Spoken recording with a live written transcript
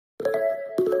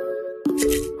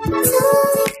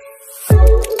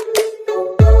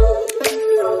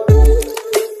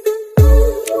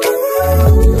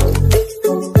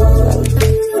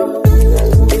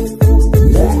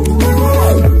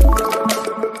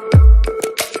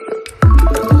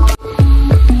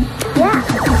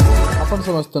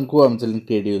आपण समस्त को आम चैनल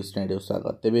क्रिएटिव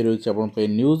स्वागत तेज रही है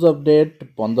न्यूज अपडेट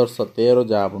 1513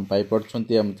 जहाँ आप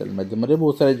पाइपी आम चैनल माध्यम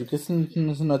बहुत सारा एजुकेशन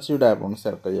इनफर्मेशन अच्छी जोटा आप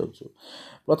सेयार कर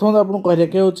प्रथम आपको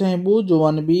कहना चाहूँ जो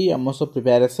मैंने भी आम सब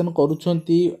preparation करुँच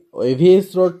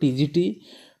OAVS TGT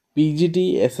PGT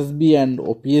SSB and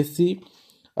OPSC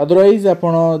otherwise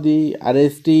आपण दी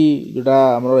RST जोटा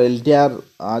आम LTR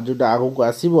जोटा आग को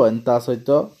आसो एंता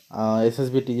सहित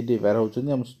SSB TGT प्रिपेयर होती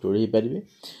जोड़ी पारे।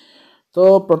 तो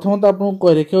प्रथमतः आपको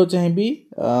कह रखा चाहिए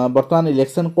बर्तमान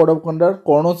इलेक्शन कोड ऑफ कंडक्ट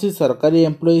कौन सी सरकारी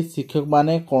एम्प्लॉई शिक्षक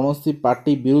माने कौन सी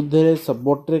पार्टी विरुद्ध रे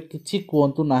सपोर्ट रे किछि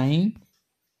कहतु नाही।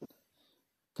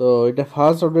 तो यहाँ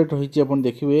फास्ट अपडेट होइछि अपन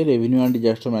देखिए revenue and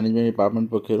disaster management department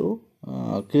पक्षरु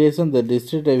creation the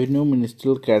district revenue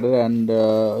ministerial cadre and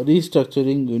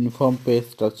restructuring uniform पे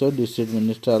structure district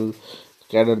ministerial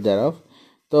cadre there.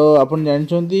 तो अपन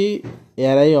जानछंती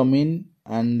एआरआई अमीन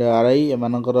एंड आरआई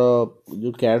एमानकर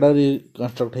जो कैडर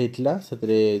कंस्ट्रक्ट होता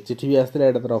से चिठी भी आसता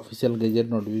है तार official gazette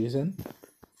notification.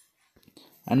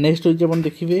 And next होती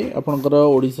देखिए आपंकर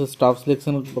Odisha staff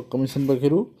selection commission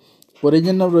पक्षर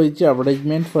provision रही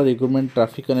advertisement for recruitment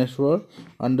traffic connector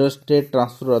under state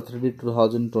transfer authority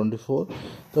 2024।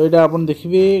 तो यहाँ आप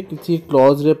देखिए किसी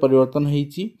क्लॉज रे परिवर्तन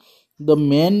होती the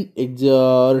main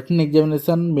written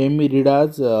examination may be read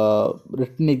as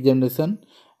written examination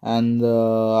and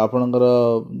आपणकर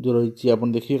जो रही आप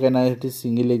देखिए कहीं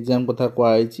सिंगल एग्जाम कथा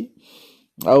कहुई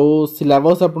आउ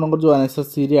सिलेबस आपंकर जो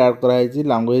SSC रे ऐड कराई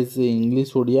language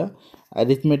English Odia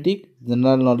arithmetic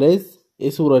general knowledge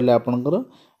ये सब रहा आपंकर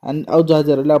एंड आउ जहाँ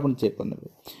जहाँ रहा आप चेक करने।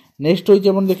 नेक्स्ट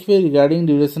होती देखिए regarding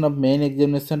duration of main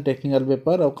examination technical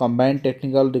paper और कंबाइंड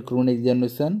टेक्निकल रिक्रूटमेंट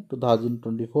एग्जामिनेशन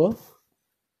 2024।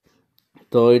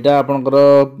 तो यहाँ आपंकर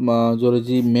जो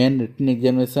रही main written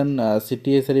examination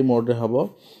CTSRE mode रे हम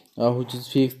which is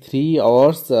fixed 3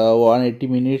 hours 180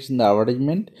 minutes in the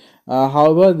advertisement.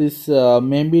 However, this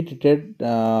may be treated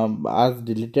as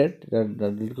deleted.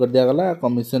 Delete कर दिया गला।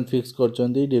 Commission fix कर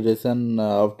चंदी duration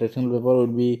of technical paper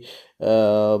would be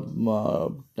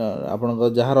अपन का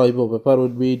जहाँ रही वो paper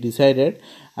would be decided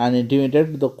and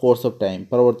intimated the course of time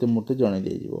परवर्ती मूर्ति जाने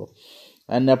दिया जीवो।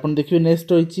 एंड अपन देखिए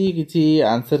नेक्स्ट होइछि किछि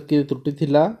आंसर की त्रुटि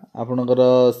थिला आपनकर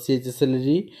CHSL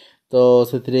तो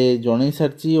से जन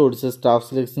सारी ओडिशा स्टाफ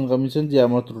सिलेक्शन कमिशन जी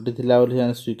आम त्रुटि थिला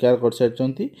स्वीकार कर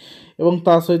सारी एवं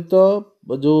ता सहित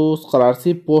जो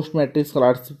स्कॉलरशिप पोस्ट मैट्रिक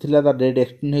स्कॉलरशिप थिला ता डेट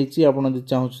एक्सटेंड होइछि आपण जे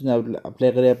चाहूछन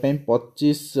अप्लाई करिया पई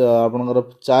 25 आपनकर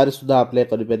 4 सुधा अप्लाई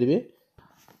करि परिबे।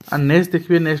 एंड नेक्स्ट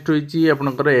देखिए नेक्स्ट होइछि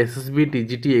आपनकर SSB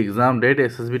TGT exam date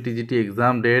SSB TGT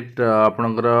exam date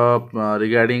आपनकर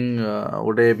रिगार्डिंग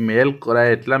गोटे मेल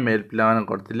कराइला मेल पिला माने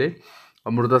करथिले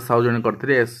अमृता साहू जन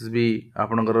करते SSB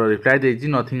आपणकर रिप्लाई देछि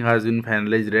nothing has been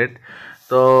finalise rate.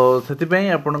 तो से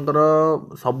आपणकर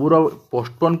सबूर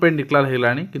पोस्टपोन पे डिक्लेयर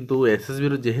होलानी किंतु SSB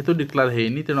रो जेहेतु डिक्लेयर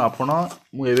हेनी तेणु आपण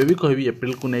मुझे भी कहबी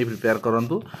एप्रिल को नहीं प्रिपेयर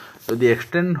करंतु यदि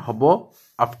एक्सटेंड हबो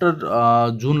आफ्टर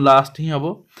जून लास्ट ही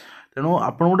हबो तेणु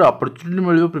आपण गोटे अपॉर्चुनिटी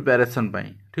मिलिबो प्रिपेरेशन पई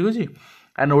ठीक अछि।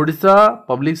 And Odisha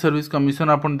public service commission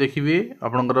आपन देखिए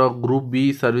आपनकर ग्रुप B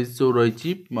सर्विस जो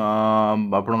रही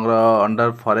आपनकर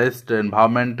under forest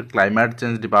environment climate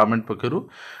change department पक्षरु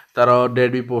तार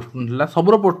डेट भी पोस्टपोन थिला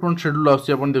सबरो पोस्टपोन शेड्यूल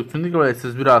आसी आपन देखछन केवल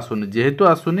SSB रा आसुनी जेहेतु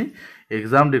आसुनी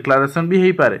एग्जाम डिक्लेरेशन भी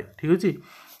हेई पारे ठीक अछि।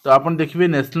 तो आपन देखिए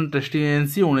नेशनल टेस्टिंग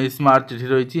एजेंसी 19 मार्च चिठी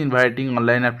रही inviting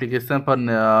online application for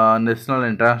national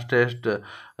entrance test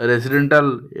residential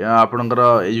आपनकर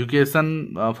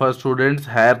education for students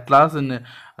higher class in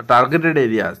targeted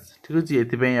areas ठीक अछि।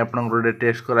 एथिपई आपनकर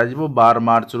टेस्ट करा जिवो 12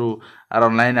 मार्च रु are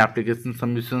online application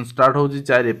submission start होजी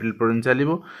 4 April पर्यंत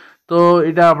चलिबो। तो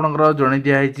एटा आपनकर जणे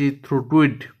दिया हिची थ्रू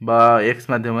ट्वीट बा एक्स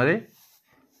माध्यम रे।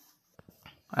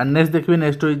 नेक्स्ट देखिए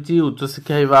नेक्स्ट होइछि उच्च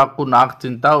शिक्षा विभाग को नाक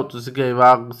चिंता उच्च शिक्षा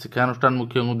विभाग शिक्षानुष्ठान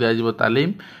मुख्य को दिया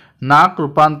तालीम नाक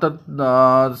रूपांतर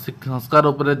संस्कार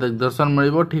उपर दिग्दर्शन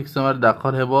मिल ठीक समय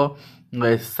दाखल हेबो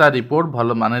SSR रिपोर्ट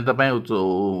भल मान्यता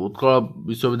उत्कल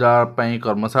विश्वविद्यालय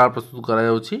कर्मशाला प्रस्तुत करा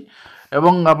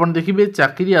एवं आपन देखिए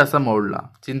चाकरी आशा मौला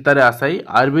चिंतार आशायी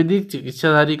आयुर्वेदिक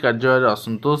चिकित्साधारी कार्यालय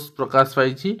असंतोष प्रकाश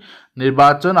पाई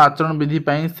निर्वाचन आचरण विधि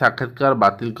साक्षात्कार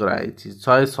बातिल कराई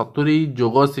 170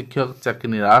 योग शिक्षक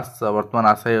चाकरी निराश वर्तमान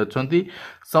आशायी अच्छा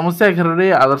समस्या घेर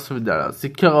में आदर्श विद्यालय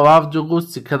शिक्षक अभाव जो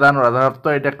शिक्षादान बाधाप्राप्त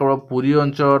यहाँ केवल पुरी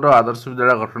अंचल आदर्श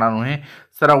विद्यालय घटना नुहे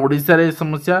सारा ओडिशा रे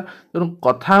समस्या तेणु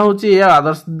कथा हूँ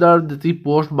आदर्श विद्यालय जी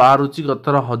पोस्ट बाहर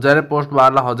गतर 1000 पोस्ट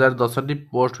बाहर 1010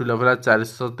 पोस्ट फिल होगा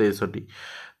 463।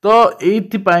 तो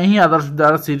ये आदर्श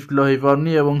विद्यालय सीट फिल हो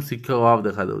पारनी एवं शिक्षक अभाव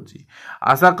देखा दूसरी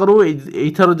आशा करूँ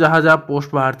यथर जहाँ जहाँ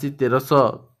पोस्ट बाहर 1300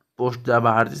 पोस्ट जहाँ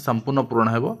बाहर संपूर्ण पूरण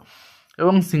हो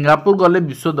एवं सिंगापुर गले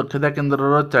विश्व दक्षता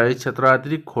केन्द्र 40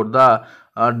 छात्र खोर्धा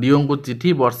डीओ को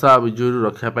चिठी वर्षा बिजुली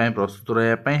रखापी प्रस्तुत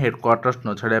रहा हेडक्वार्टर्स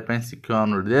न छाड़ा शिक्षक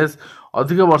निर्देश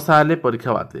अधिक वर्षा हेले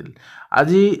परीक्षा बातिल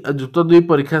आज जुक्त 2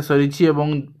 परीक्षा सरी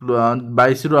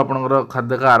 22 रु आपणकर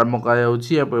खाद्य आरंभ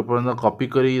कर कॉपी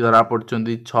करी धरा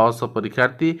पड़ती 600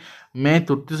 परीक्षार्थी मे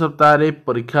तृतीय सप्ताह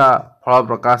परीक्षा फल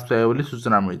प्रकाश पाए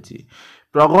सूचना मिली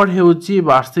प्रगट होउची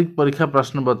वार्षिक परीक्षा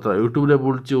प्रश्नपत्र यूट्यूब रे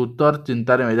बुलची उत्तर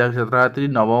चिंतार मेधावी छात्री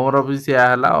नवम भी से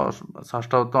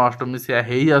षष्ठ अष्टमी से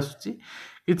आसूची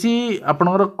किसी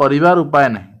आपणकर करिवार उपाय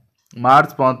नहीं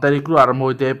मार्च 15 तारिख रु आरंभ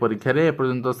होता है परीक्षा रे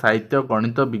एपर्यंत साहित्य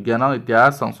गणित विज्ञान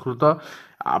इतिहास संस्कृत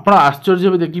आपण आश्चर्य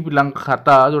भी देखी पिला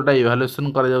खाता जोटा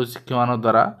इभालुएसन करा जाउ शिक्षक मान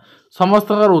द्वारा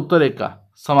समस्त उत्तर एका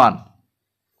समान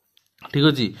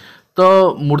ठीक अछि तो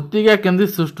मूर्तिका केंद्र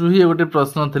सृष्टि हुए गोटे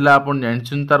प्रश्न थिला आपण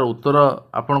जानछन तार उत्तर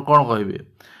आपण कोन कहबे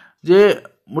जे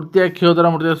मूर्तिका क्षय द्वारा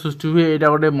मूर्तिका सृष्टि हुए एटा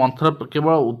गोटे मंथर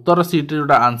केवल उत्तर सीट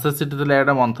जोटा आंसर सीट थिला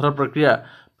एटा मंथर प्रक्रिया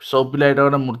सब पिला एटा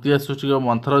गोटे मूर्तिका सृष्टि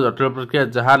मंथर जटिल प्रक्रिया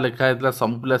जहाँ लिखा हैतला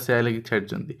सब पिला से लिखि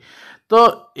छाड़चंती तो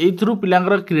एथरु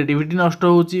पिलांगर क्रिएटिविटी नष्ट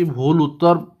होउची भूल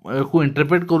उत्तर को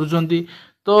इंटरप्रेट करूचंती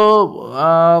तो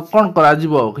कौन करा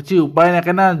किसी उपाय ना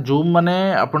कहना जो माने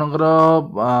आपणकर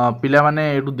पिला माने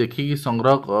एटू देखिकी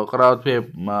संग्रह करा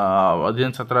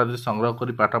अधिकांश छात्र संग्रह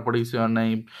करी पाठ पढ़ी से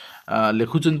नहीं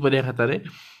लिखुचन परीक्षा खातार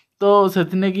तो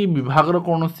से कि विभाग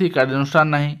कौन कार्यानुष्ठान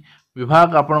नहीं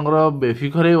विभाग आपणकर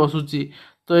बेफिखर बसुची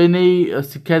तो ये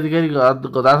शिक्षा अधिकारी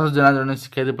गदाधर जेना जड़े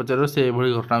शिक्षार्थी पचार से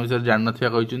घटना विषय जान ना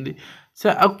कहते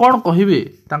से कौन कहे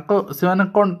से माने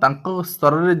कौन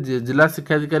स्तर में जिला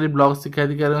शिक्षाधिकारी ब्लॉक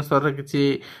शिक्षाधिकारी स्तर में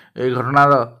किसी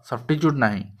घटनार सब्स्टिट्यूट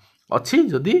नहीं अच्छी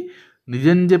जदि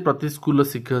निजे निजे प्रति स्कूल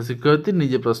शिक्षक शिक्षयित्री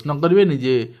निजे प्रश्न करेंगे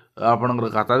निजे आपणकर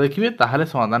खाता देखिए ताहले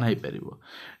समाधान हो पार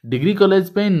डिग्री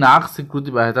कॉलेज नाक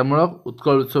स्वीकृति बाध्यतामूलक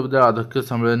उत्कल विश्वविद्यालय अध्यक्ष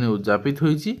सम्मेलन उद्यापित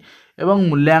होती एवं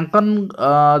मूल्यांकन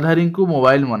धारी को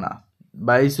मोबाइल मना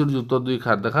 22 युक्त 2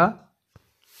 खाद्य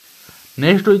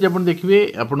नेक्स्ट होइछ आपण देखिबे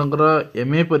आपणकर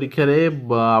एमए परीक्षा रे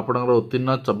आपणकर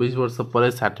उत्तीर्ण 24 वर्ष पर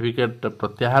सर्टिफिकेट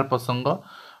प्रत्याहार प्रसंग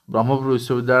ब्रह्मपुर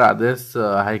विश्वविद्यालय आदेश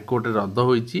हाईकोर्ट रद्द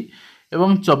होइछि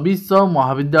एवं 2400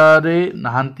 महाविद्यालय रे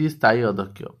नहांती स्थायी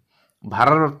अध्यक्ष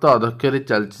भारप्राप्त अध्यक्ष रे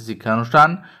चलछि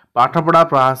शिक्षानुष्ठान पाठपढ़ा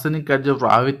प्रशासनिक कार्य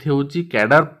प्रभावित होउछि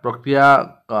कैडर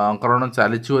प्रक्रियाकरण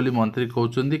चलीछि बोली मंत्री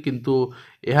कहउछन्ती किंतु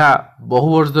यह बहु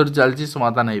वर्ष धरि चलछि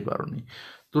समाधान हो पारुनी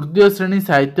तृतीय श्रेणी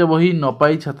साहित्य बही न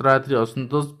पाई छात्री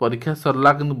असंतोष परीक्षा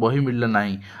सरला किंतु बही मिलला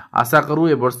नहीं आशा करू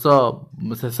ए वर्ष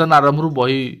सेशन आरंभ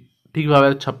बही ठीक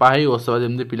भाव छपा है ओसवा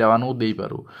जमी पिला दे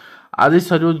पारू आज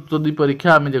सर युक्त 2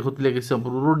 परीक्षा आम देखुले कि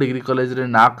पूर्व डिग्री कॉलेज रे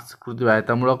नाक स्वीकृति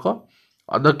बाध्यतामूलक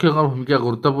अध्यक्ष भूमिका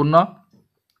गुरुत्वपूर्ण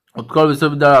उत्कल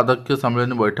विश्वविद्यालय अध्यक्ष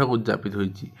सम्मेलन बैठक उद्यापित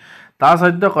होती ता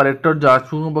सहित कलेक्टर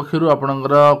जाजपुर पक्षर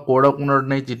आपणकर कोड ऑफ कंडक्ट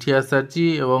नहीं चिठी आसाची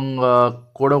एवं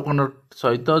कोड ऑफ कंडक्ट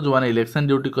सहित जो मैंने इलेक्शन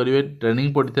ड्यूटी करेंगे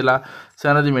ट्रेनिंग पड़ता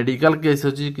से मेडिकल केस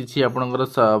अच्छी किसी आपणकर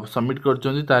सबमिट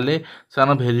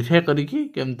कर भेरीफाए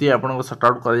करके आपणकर सर्ट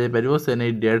आउट कर से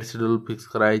नहीं डेट शेड्यूल फिक्स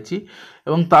कराई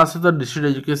एवं ता सहित डिस्ट्रिक्ट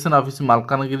एजुकेशन ऑफिस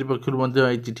मालकानगिरी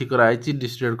पक्षर चिठी कराई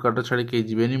डिस्ट्रिक्ट हेडक्वार्टर छाड़ी कहीं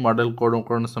जीवेनि मॉडल कोड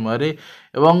उपकरण समय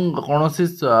एवं कौन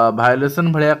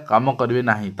भायोलेसन भाया काम करेंगे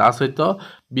ना ता सहित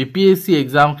बीपीएससी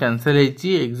एग्जाम कैंसल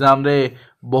होती एग्जाम रे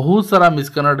बहुत सारा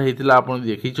मिसकनेक्ट होता आप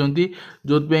देखी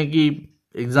जो कि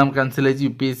एग्जाम कैंसल है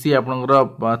यूपीएससी आपंकर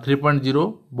 3.0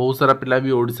 बहुत सारा पिला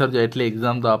भी ओडिशा जाइए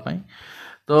एग्जाम देवाई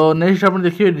तो नेक्स्ट आप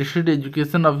देखिए डिस्ट्रिक्ट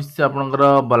एजुकेशन ऑफिस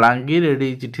आपंकर बलांगीर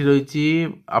ये चिठी रही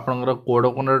आपंकर कोड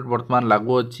ऑफ कंडक्ट वर्तमान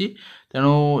लागू अच्छी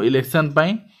तेणु इलेक्शन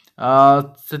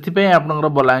से आपंकर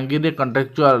बलांगीर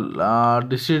कंट्राक्चुअल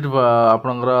डिस्ट्रिक्ट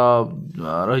आपंकर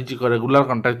रही regular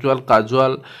contractual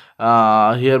casual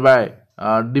here by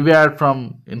divide from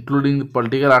including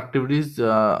political activities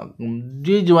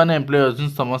जी जो मैंने एम्प्लॉय अच्छे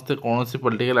समस्ते कौन सी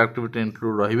पॉलिटिकल एक्टिविटी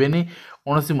इंक्लूड रही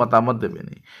कौन सी मतामत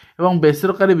देवेनि एवं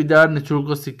बेसरकारी विद्यालय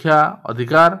निःशुल्क शिक्षा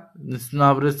अधिकार निश्चित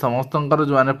भाव में समस्त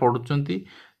जो मैंने पढ़ुंट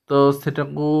तो सेटा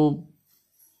को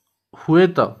हुए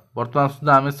तो वर्तमान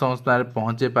सुधा आम समस्त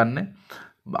पहुँचे पारने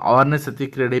अवेयरनेस से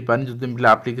क्रिएट हो पारनी जो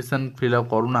पिला आप्लिकेसन फिलअप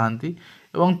करूना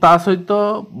एवं ता सहित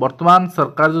वर्तमान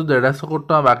सरकार जो 150 कोटी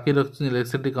टका बाकी रखी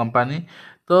इलेक्ट्रिसिटी कंपनी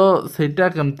तो सेटा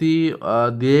केमती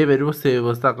दिए पार से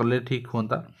व्यवस्था कले ठीक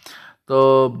होता तो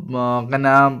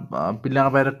कहीं पिला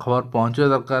खबर पहुँचा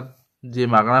दरकार जी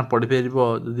मागଣା पढ़ी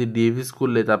पार जदि डीएवी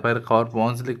स्कूल ले खबर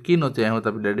पहुँचले कि न चाहे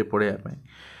पिलाटी पढ़ाई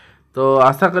तो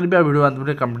आशा करी भिडियो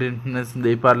माध्यम कंप्लीटनेस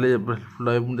दे पारे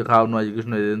देखा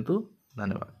एजुकेशन दिंतु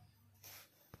धन्यवाद।